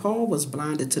blinded. See, Paul was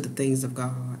blinded to the things of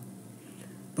God.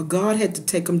 But God had to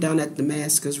take him down that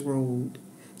Damascus road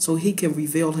so he can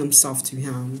reveal himself to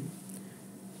him.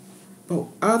 But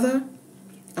other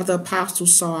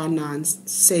apostles saw I none,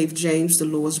 save James, the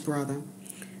Lord's brother.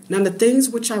 Now the things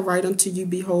which I write unto you,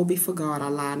 behold, before God, I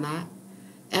lie not.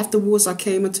 Afterwards I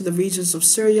came into the regions of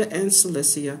Syria and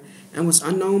Cilicia, and was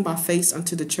unknown by face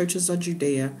unto the churches of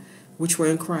Judea, which were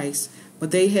in Christ.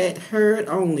 But they had heard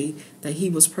only that he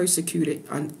was persecuted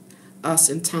us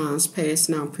in times past,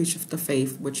 now preacheth the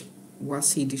faith which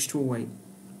was he destroyed.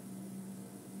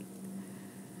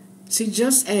 See,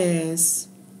 just as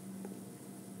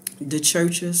the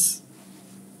churches,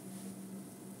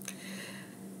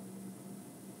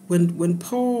 when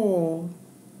Paul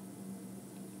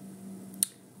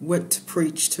went to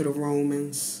preach to the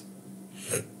Romans,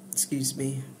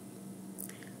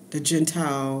 the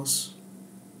Gentiles,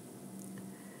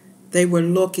 they were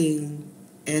looking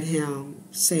at him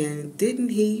saying, didn't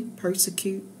he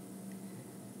persecute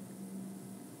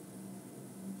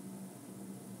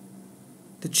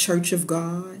the church of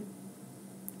God?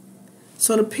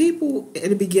 So the people in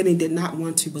the beginning did not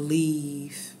want to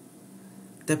believe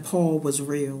that Paul was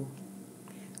real,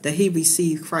 that he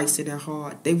received Christ in their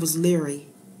heart. They was leery.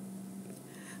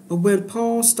 But when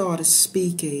Paul started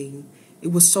speaking,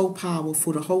 it was so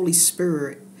powerful. The Holy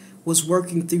Spirit was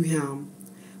working through him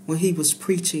when he was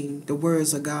preaching the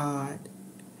words of God.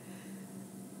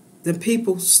 The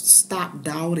people stopped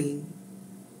doubting.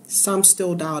 Some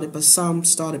still doubted, but some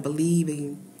started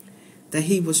believing that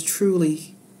he was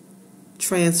truly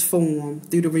transformed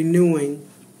through the renewing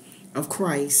of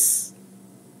Christ.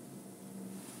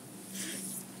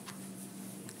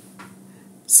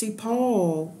 See,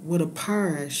 Paul would have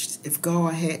perished if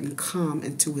God hadn't come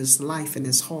into his life and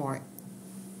his heart.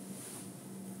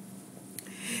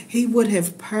 He would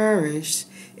have perished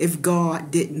if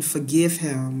God didn't forgive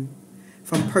him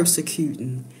from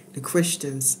persecuting the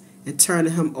Christians and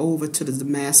turning him over to the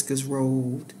Damascus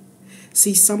road.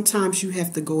 See, sometimes you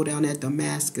have to go down that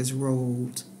Damascus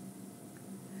road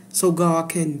so God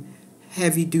can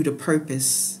have you do the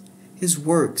purpose, his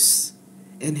works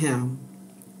in him.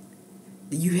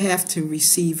 You have to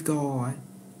receive God.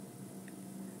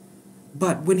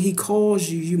 But when he calls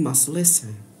you, you must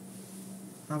listen.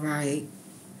 All right?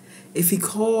 If he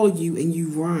calls you and you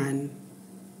run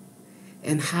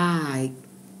and hide,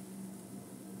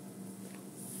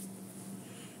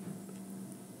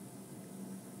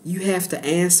 you have to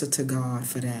answer to God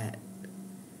for that.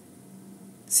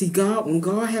 See, God, when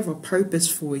God have a purpose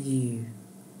for you,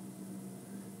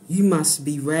 you must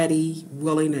be ready,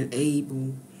 willing, and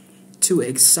able to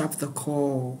accept the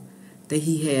call that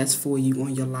he has for you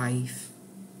on your life.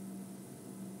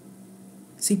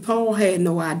 See, Paul had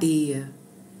no idea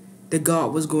that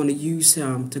God was going to use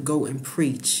him to go and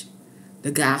preach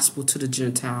the gospel to the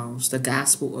Gentiles, the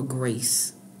gospel of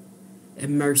grace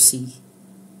and mercy.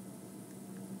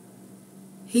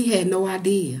 He had no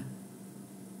idea.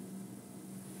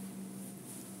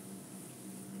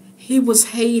 He was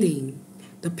hating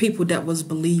the people that was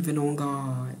believing on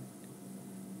God.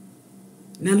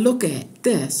 Now look at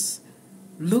this.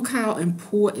 Look how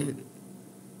important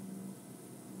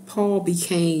Paul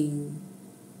became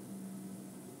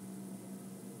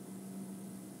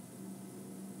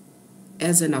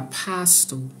as an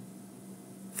apostle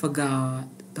for God.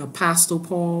 The Apostle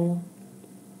Paul.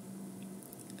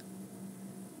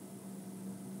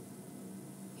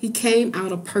 He came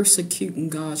out of persecuting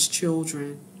God's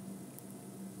children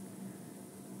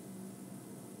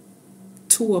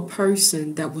to a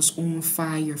person that was on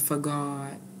fire for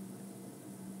God.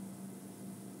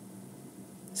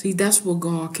 See, that's what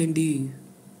God can do.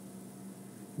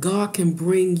 God can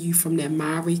bring you from that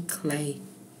miry clay,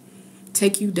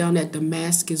 take you down that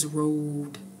Damascus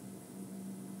road.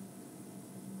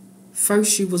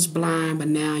 First you was blind, but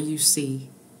now you see.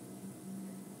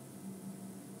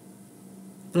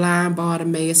 Blind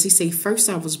Bartimaeus, he said, first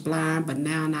I was blind, but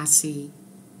now I see.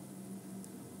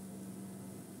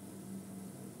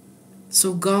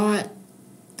 So God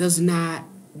does not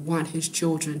want his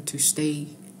children to stay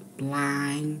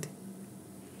blind,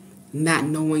 not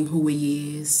knowing who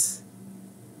he is.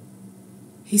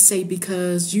 He say,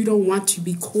 because you don't want to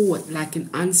be caught like an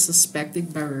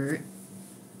unsuspected bird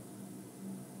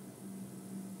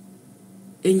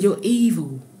in your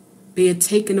evil being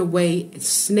taken away and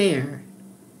snared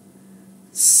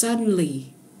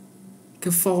suddenly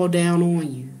can fall down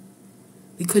on you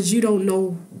because you don't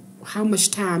know how much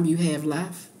time you have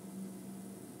left.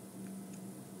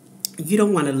 You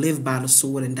don't want to live by the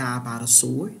sword and die by the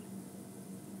sword.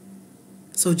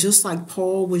 So just like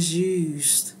Paul was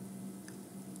used,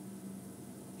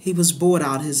 he was brought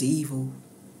out his evil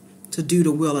to do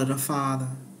the will of the Father.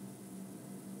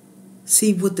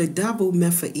 See, what the devil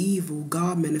meant for evil,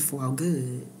 God meant it for our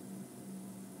good.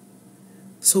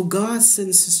 So God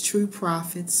sends his true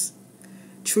prophets,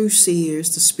 true seers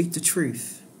to speak the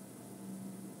truth.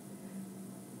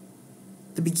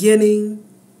 The beginning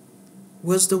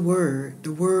was the Word.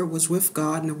 The Word was with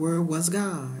God, and the Word was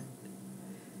God.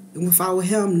 And without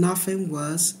him, nothing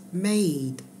was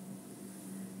made.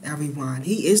 Everyone.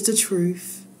 He is the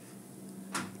truth,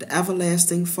 the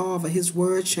everlasting Father. His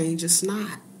word changes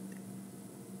not.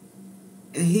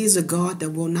 And he's a God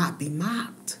that will not be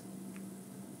mocked.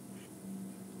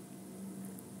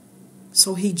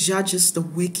 So he judges the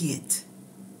wicked.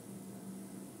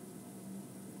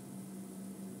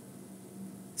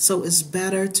 So it's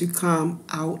better to come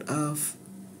out of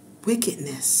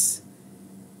wickedness,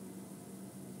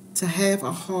 to have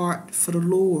a heart for the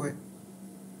Lord,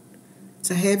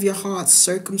 to have your heart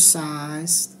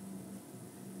circumcised,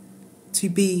 to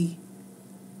be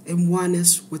in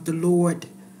oneness with the Lord,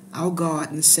 our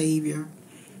God and Savior,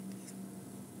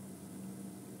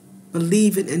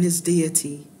 believing in his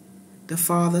deity, the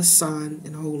Father, Son,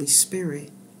 and Holy Spirit,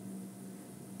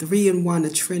 three in one, the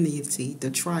Trinity,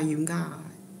 the triune God.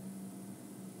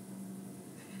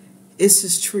 It's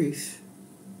his truth.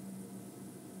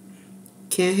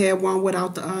 Can't have one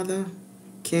without the other.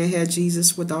 Can't have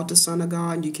Jesus without the Son of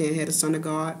God. You can't have the Son of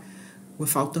God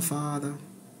without the Father.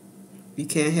 You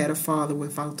can't have the Father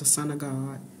without the Son of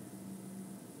God.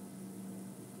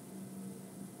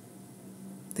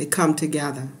 They come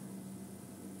together.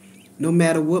 No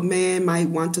matter what man might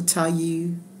want to tell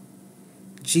you,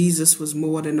 Jesus was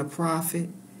more than a prophet.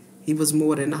 He was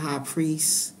more than a high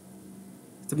priest.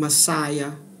 The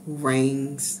Messiah who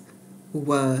reigns, who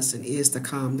was and is to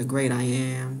come, the great I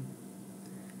am.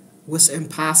 What's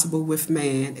impossible with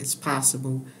man is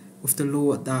possible with the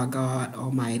Lord thy God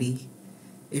Almighty.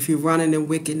 If you're running in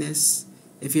wickedness,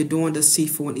 if you're doing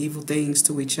deceitful and evil things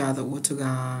to each other or to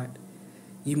God,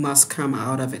 you must come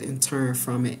out of it and turn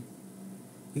from it.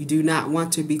 You do not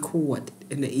want to be caught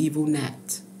in the evil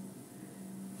net,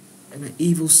 in the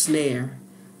evil snare.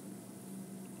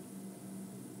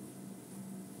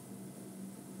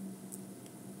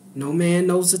 No man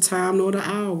knows the time nor the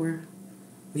hour.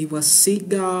 We must seek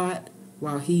God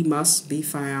while he must be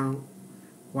found,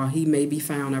 while he may be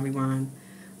found, everyone.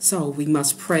 So we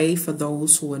must pray for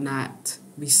those who are not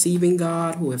receiving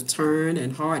God, who have turned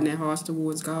and hardened their hearts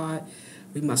towards God.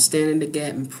 We must stand in the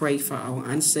gap and pray for our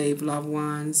unsaved loved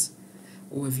ones.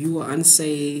 Or if you are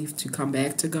unsaved, to come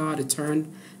back to God, to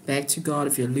turn back to God.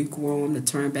 If you're lukewarm, to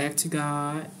turn back to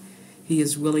God. He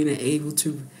is willing and able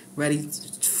ready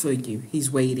for you.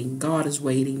 He's waiting. God is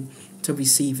waiting to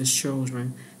receive his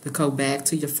children. to go back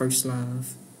to your first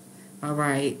love. All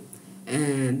right?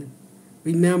 And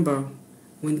remember,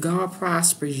 when God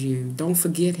prospers you, don't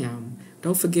forget him.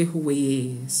 Don't forget who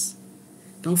he is.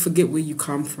 Don't forget where you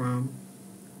come from.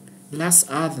 Bless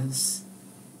others.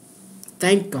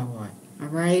 Thank God. All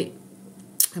right?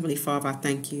 Heavenly Father, I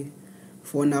thank you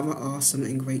for another awesome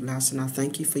and great lesson. I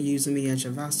thank you for using me as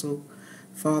your vessel.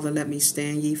 Father, let me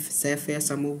stand ye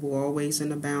steadfast, unmovable, always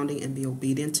and abounding, and be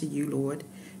obedient to you, Lord,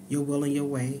 your will and your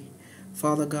way.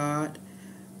 Father God,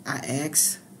 I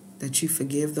ask that you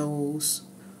forgive those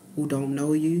who don't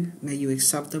know you. May you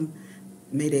accept them.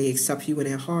 May they accept you in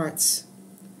their hearts.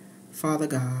 Father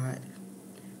God,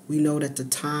 we know that the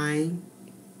time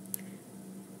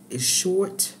is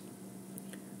short,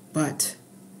 but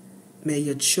may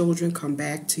your children come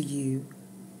back to you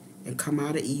and come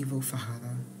out of evil,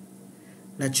 Father.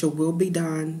 Let your will be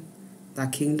done, thy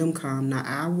kingdom come. Not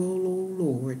our will, O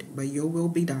Lord, but your will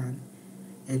be done.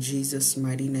 In Jesus'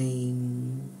 mighty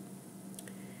name.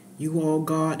 You all,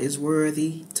 God is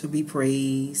worthy to be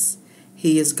praised.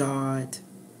 He is God.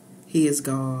 He is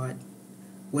God.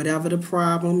 Whatever the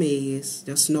problem is,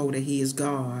 just know that he is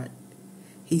God.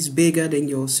 He's bigger than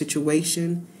your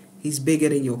situation. He's bigger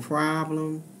than your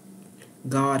problem.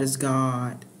 God is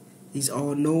God. He's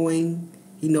all-knowing.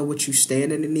 He knows what you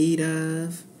stand in the need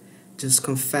of. Just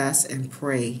confess and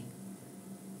pray.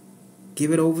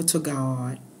 Give it over to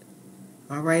God.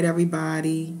 All right,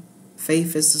 everybody.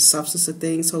 Faith is the substance of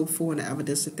things hoped for and the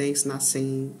evidence of things not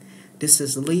seen. This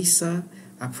is Lisa.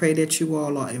 I pray that you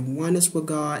all are in oneness with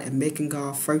God and making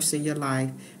God first in your life.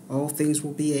 All things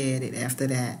will be added after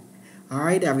that. All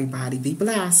right, everybody. Be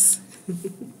blessed.